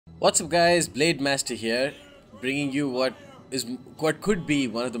What's up, guys? Blade Master here, bringing you what could be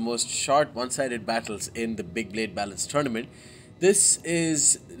one of the most short one-sided battles in the Big Blade Balance tournament. This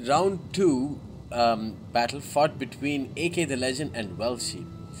is round 2 battle fought between AK the Legend and Welshy.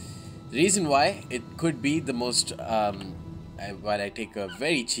 The reason why it could be the most, while I take a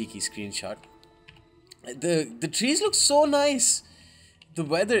very cheeky screenshot, the trees look so nice. The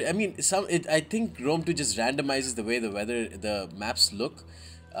weather, I mean, I think Rome 2 just randomizes the way the maps look.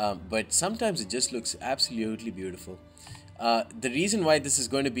 But sometimes it just looks absolutely beautiful. The reason why this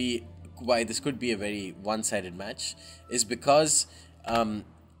could be a very one-sided match is because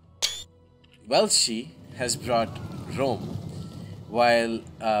Welshy has brought Rome, while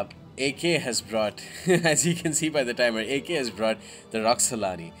AK has brought, as you can see by the timer, AK has brought the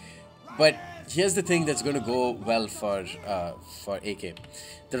Roxolani. But here's the thing that's going to go well for AK.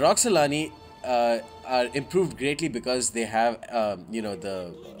 The Roxolani are improved greatly because they have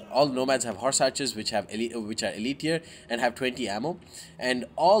all nomads have horse archers which are elite tier and have 20 ammo, and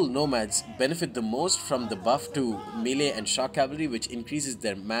all nomads benefit the most from the buff to melee and shock cavalry, which increases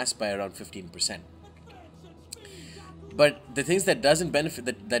their mass by around 15%. But the things that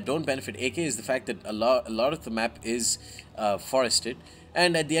don't benefit AK is the fact that a lot of the map is forested,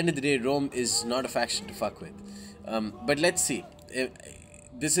 and at the end of the day, Rome is not a faction to fuck with. But let's see.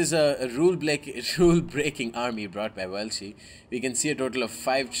 This is a rule-breaking army brought by Welshy. We can see a total of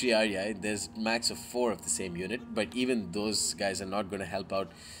 5 Triarii. There's max of 4 of the same unit, but even those guys are not going to help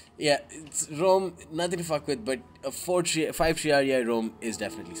out. Yeah, it's Rome, nothing to fuck with, but a 5 Triarii Rome is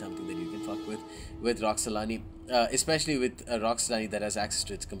definitely something that you can fuck with Roxolani. Especially with Roxolani that has access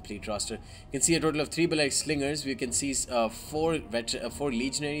to its complete roster. You can see a total of 3 Balearic Slingers. We can see 4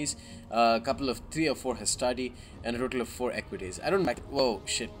 Legionaries, a couple of 3 or 4 Hastati, and a total of 4 Equites. I don't like. Whoa,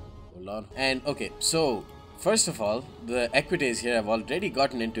 shit. Hold on. And okay, so first of all, the Equites here have already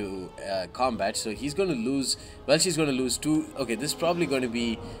gotten into combat, so he's going to lose. Well, she's going to lose 2. Okay, this is probably going to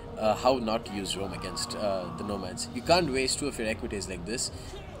be how not to use Rome against the nomads. You can't waste 2 of your Equites like this.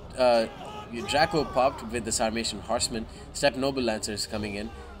 Draco popped with the Sarmatian Horsemen, Step Noble Lancers coming in,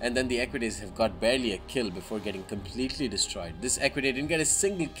 and then the Equites have got barely a kill before getting completely destroyed. This Equite didn't get a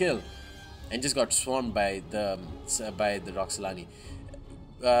single kill and just got swarmed by the Roxolani.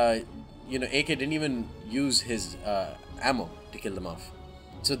 AK didn't even use his ammo to kill them off.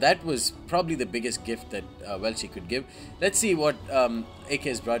 So that was probably the biggest gift that Welshy could give. Let's see what AK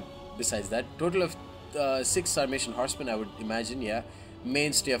has brought besides that. Total of 6 Sarmatian Horsemen, I would imagine, yeah.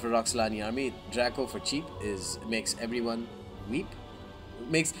 Mainstay of a Roxolani army. Draco for cheap makes everyone weep.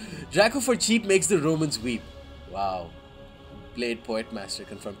 Draco for cheap makes the Romans weep. Wow. Blade Poet Master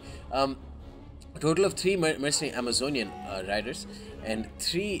confirmed. A total of 3 mercenary Amazonian riders and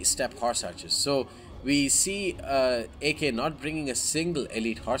 3 step horse archers. So we see AK not bringing a single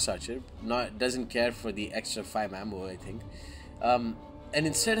elite horse archer. Doesn't care for the extra 5 ammo, I think. And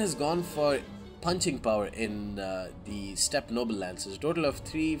instead has gone for punching power in the Step Noble Lancers. A total of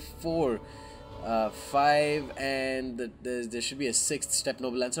 3, 4, 5, and there should be a 6th Step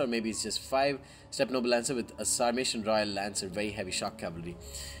Noble Lancer, or maybe it's just 5 Step Noble Lancer with a Sarmatian Royal Lancer, very heavy shock cavalry.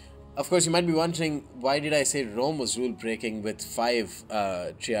 Of course, you might be wondering, why did I say Rome was rule breaking with 5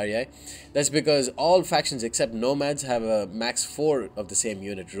 Triarii? That's because all factions except nomads have a max 4 of the same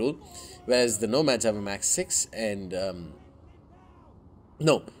unit rule, whereas the nomads have a max 6 and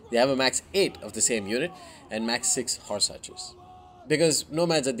no, they have a max 8 of the same unit and max 6 horse archers. Because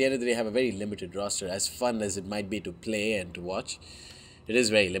nomads at the end of the day have a very limited roster. As fun as it might be to play and to watch, it is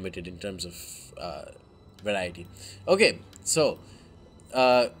very limited in terms of variety. Okay, so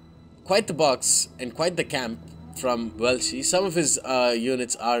quite the box and quite the camp from Welshy. Some of his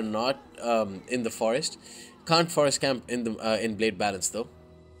units are not in the forest. Can't forest camp in Blade Balance though.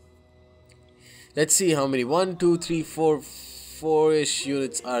 Let's see how many. 1, 2, 3, 4-ish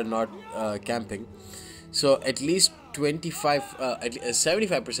units are not camping. So at least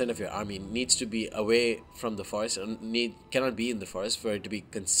 75% of your army needs to be away from the forest and cannot be in the forest for it to be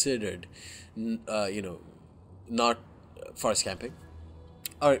considered not forest camping,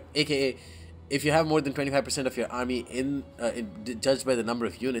 or aka if you have more than 25% of your army judged by the number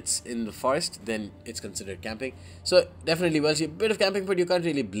of units in the forest, then it's considered camping. So definitely Welshy, a bit of camping, but you can't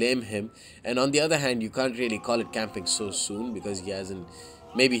really blame him. And on the other hand, you can't really call it camping so soon because he hasn't.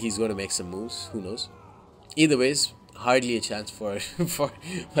 Maybe he's going to make some moves. Who knows? Either ways, hardly a chance for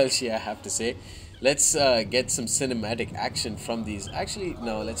Welshy, I have to say. Let's get some cinematic action from these. Actually,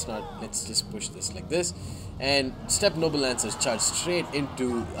 no, let's not. Let's just push this like this. And Step Noble Lancers charge straight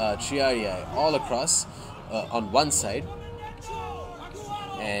into Triarii all across on one side.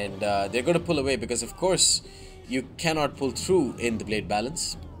 And they're going to pull away because, of course, you cannot pull through in the blade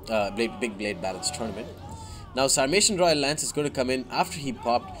balance. big blade balance tournament. Now Sarmatian Royal Lance is going to come in after he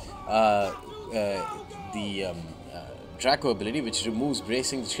popped the Draco ability, which removes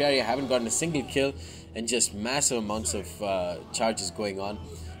bracing. The Triaria haven't gotten a single kill, and just massive amounts of charges going on.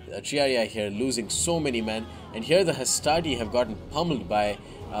 Triaria here losing so many men, and here the Hastati have gotten pummeled by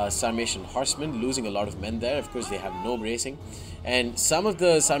Sarmatian Horsemen, losing a lot of men there. Of course, they have no bracing, and some of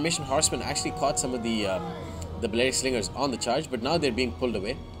the Sarmatian Horsemen actually caught some of the Balearic Slingers on the charge, but now they're being pulled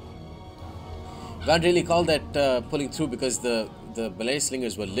away. Can't really call that pulling through because the Balearic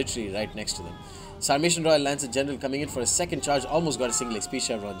Slingers were literally right next to them. Sarmatian Royal Lancer General coming in for a second charge, almost got a single XP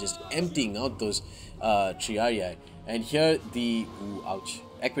chevron, just emptying out those Triarii. And here the ouch,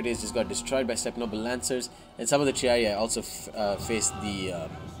 Equidays just got destroyed by Step Noble Lancers, and some of the Triarii also faced the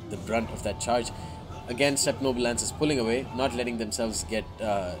brunt of that charge. Again, Step Noble Lancers pulling away, not letting themselves get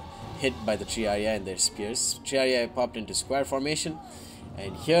hit by the Triarii and their spears. Triarii popped into square formation,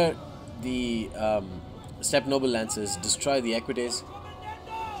 and here the Step Noble Lancers destroy the Equidays.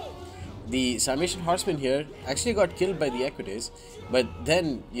 The Sarmatian Horsemen here actually got killed by the Equidays, but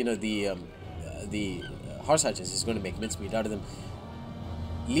then, you know, the Horse Archers is going to make mincemeat out of them.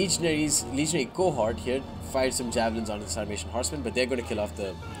 Legionary cohort here fired some javelins onto the Sarmatian Horsemen, but they're going to kill off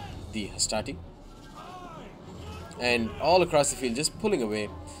the Hastati. And all across the field, just pulling away.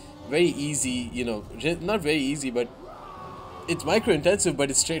 Very easy, you know, not very easy, but it's micro-intensive, but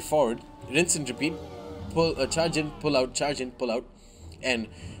it's straightforward. Rinse and repeat. Charge in, pull out, charge in, pull out. And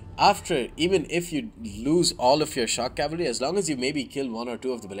after, even if you lose all of your shock cavalry, as long as you maybe kill one or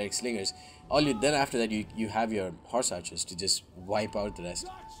two of the Balearic Slingers, then after that you have your Horse Archers to just wipe out the rest.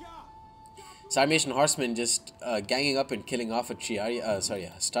 Sarmatian Horsemen just ganging up and killing off a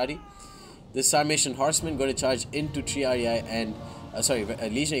Hastati. This Sarmatian Horseman going to charge into Triarii and a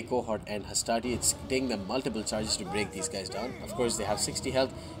Legionary Cohort and Hastati. It's taking them multiple charges to break these guys down. Of course, they have 60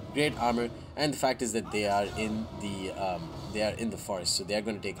 health, great armor, and the fact is that they are in the forest, so they are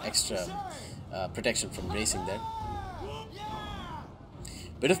going to take extra protection from racing there.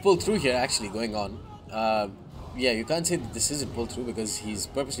 Bit of pull through here actually going on. Yeah, you can't say that this isn't pull through because he's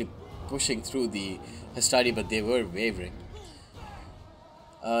purposely pushing through the Hastati, but they were wavering.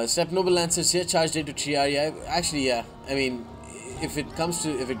 Step Noble Lancers here charged into Triarii. Actually, yeah, I mean, if it comes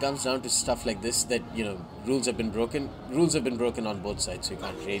down to stuff like this, that, you know, rules have been broken on both sides, so you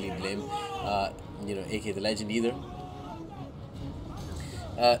can't really blame you know, AK the Legend either.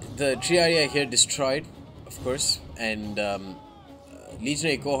 The Triarii here destroyed, of course, and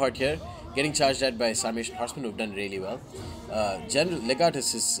Legionary Cohort here getting charged at by Sarmatian Horsemen, who've done really well. General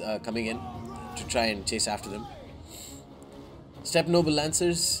Legatus is coming in to try and chase after them. Step Noble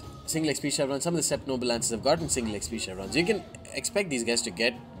Lancers, single XP chevrons. Some of the Step Noble Lancers have gotten single XP chevrons. You can expect these guys to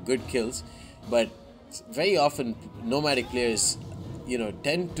get good kills, but very often nomadic players, you know,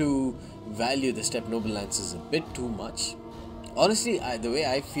 tend to value the Step Noble Lancers a bit too much. Honestly, the way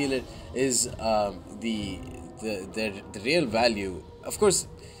I feel it is the real value. Of course,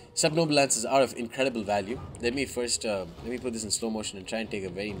 Step Noble Lancers are of incredible value. Let me put this in slow motion and try and take a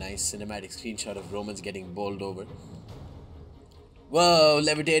very nice cinematic screenshot of Romans getting bowled over. Whoa,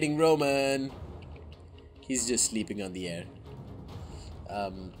 levitating Roman! He's just sleeping on the air.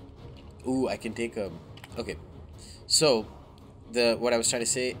 Ooh, I can take a... Okay, so what I was trying to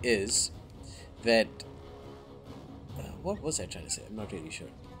say is that... what was I trying to say? I'm not really sure.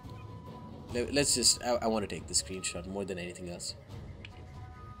 Let's just... I want to take the screenshot more than anything else.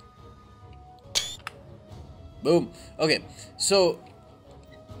 Boom! Okay, so...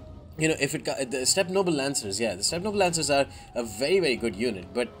 You know, if the Step Noble Lancers, yeah, the Step Noble Lancers are a very, very good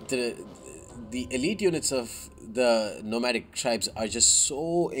unit, but the elite units of the nomadic tribes are just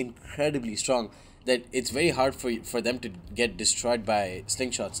so incredibly strong that it's very hard for them to get destroyed by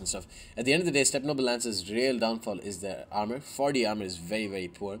slingshots and stuff. At the end of the day, Step Noble Lancers' real downfall is their armor. 40 armor is very, very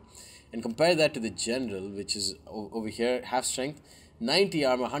poor. And compare that to the General, which is over here, half strength, 90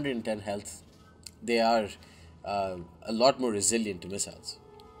 armor, 110 health. They are a lot more resilient to missiles.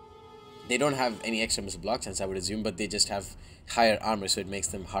 They don't have any extra missile block chance, I would assume, but they just have higher armor, so it makes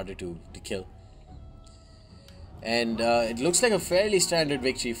them harder to kill. And it looks like a fairly standard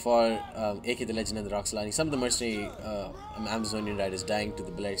victory for AK the Legend and the Roxolani. Some of the mercenary Amazonian riders dying to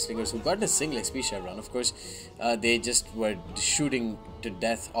the Balearic Slingers, who've gotten a single XP chevron. Of course, they just were shooting to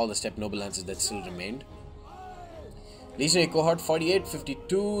death all the Step Noble Lancers that still remained. Legionary Cohort 48,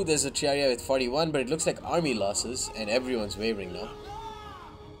 52. There's a Triarii with 41, but it looks like army losses, and everyone's wavering now.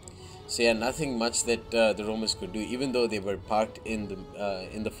 So yeah, nothing much that the Romans could do, even though they were parked in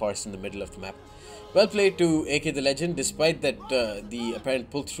the forest in the middle of the map. Well played to AK the Legend, despite that the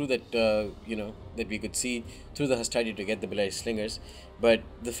apparent pull through that that we could see through the hostility to get the Belarus slingers, but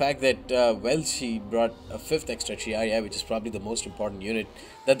the fact that Welshy brought a fifth extra Triaria, which is probably the most important unit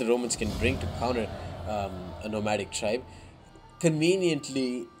that the Romans can bring to counter a nomadic tribe,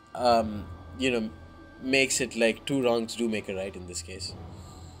 conveniently you know makes it like two wrongs do make a right in this case.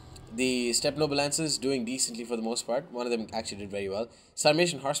 The Step Noble Lancers doing decently for the most part. One of them actually did very well.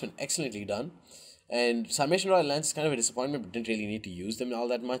 Sarmatian Horsemen excellently done. And Sarmatian Royal Lance is kind of a disappointment, but didn't really need to use them all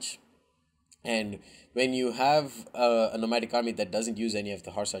that much. And when you have a nomadic army that doesn't use any of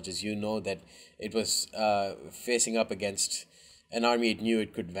the horse archers, you know that it was facing up against an army it knew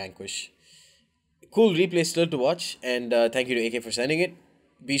it could vanquish. Cool replay still to watch, and thank you to AK for sending it.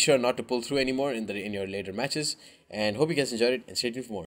 Be sure not to pull through anymore in your later matches, and hope you guys enjoyed it, and stay tuned for more.